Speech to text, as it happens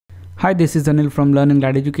Hi, this is Anil from Learning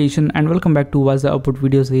Lad Education and welcome back to What's the Output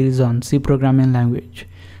video series on C programming language.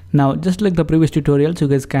 Now, just like the previous tutorials, you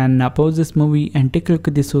guys can pause this movie and take a look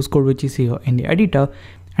at the source code which is here in the editor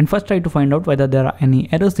and first try to find out whether there are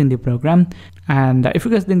any errors in the program. And if you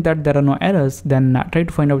guys think that there are no errors, then try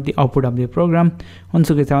to find out the output of the program. Once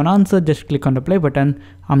you guys have an answer, just click on the play button.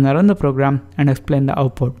 I'm gonna run the program and explain the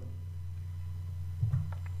output.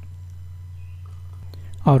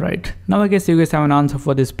 Alright, now I guess you guys have an answer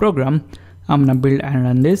for this program. I'm gonna build and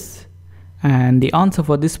run this, and the answer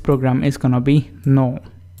for this program is gonna be no.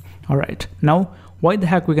 Alright, now why the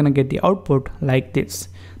heck we're gonna get the output like this?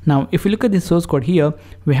 Now if you look at the source code here,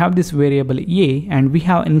 we have this variable a and we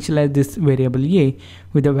have initialized this variable a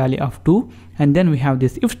with a value of 2, and then we have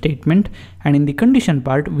this if statement, and in the condition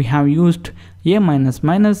part we have used a minus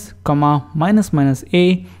minus comma minus minus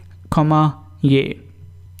a comma a.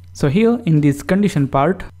 So here in this condition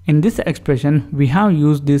part, in this expression, we have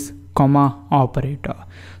used this comma operator.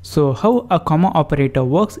 So how a comma operator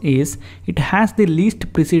works is, it has the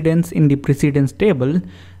least precedence in the precedence table,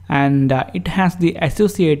 and it has the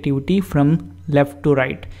associativity from left to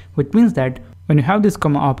right, which means that when you have this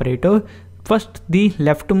comma operator, first the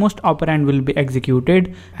leftmost operand will be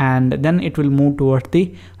executed and then it will move towards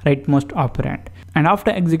the rightmost operand. And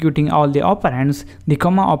after executing all the operands, the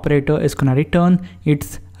comma operator is gonna return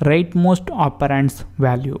its rightmost operand's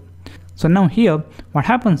value. So now here what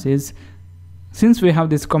happens is, since we have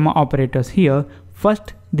these comma operators here,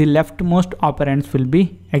 first the leftmost operands will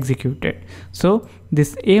be executed. So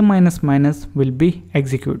this a minus minus will be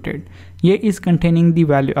executed. A is containing the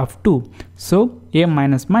value of 2, so a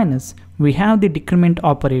minus minus, we have the decrement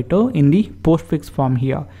operator in the postfix form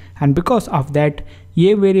here, and because of that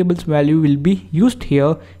a variable's value will be used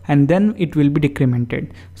here and then it will be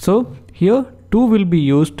decremented. So here 2 will be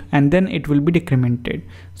used and then it will be decremented,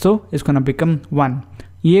 so it's gonna become 1.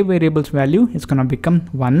 A variable's value is gonna become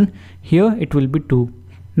 1. Here it will be 2.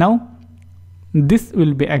 Now this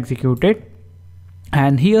will be executed,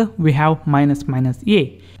 and here we have minus minus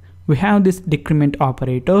a. We have this decrement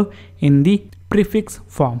operator in the prefix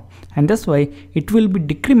form, and that's why it will be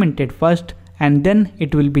decremented first and then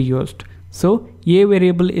it will be used. So a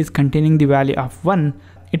variable is containing the value of 1.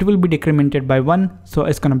 It will be decremented by 1, so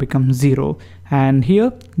it's gonna become 0, and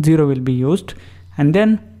here 0 will be used, and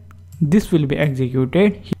then this will be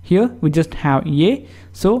executed. Here we just have a,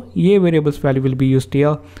 so a variable's value will be used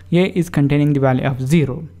here. A is containing the value of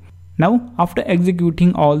 0. Now after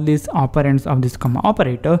executing all these operands of this comma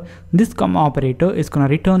operator, this comma operator is gonna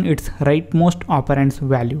return its rightmost operand's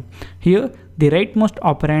value. Here the rightmost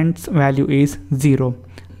operand's value is 0,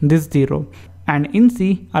 this 0. And in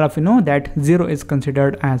C, all of you know that 0 is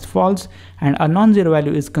considered as false and a non-zero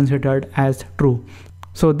value is considered as true.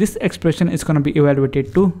 So this expression is going to be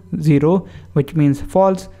evaluated to 0, which means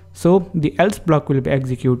false. So the else block will be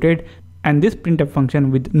executed and this printf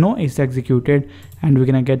function with no is executed, and we're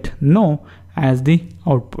going to get no as the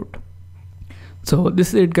output. So this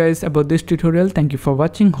is it guys about this tutorial. Thank you for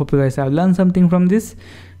watching. Hope you guys have learned something from this,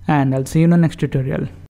 and I'll see you in the next tutorial.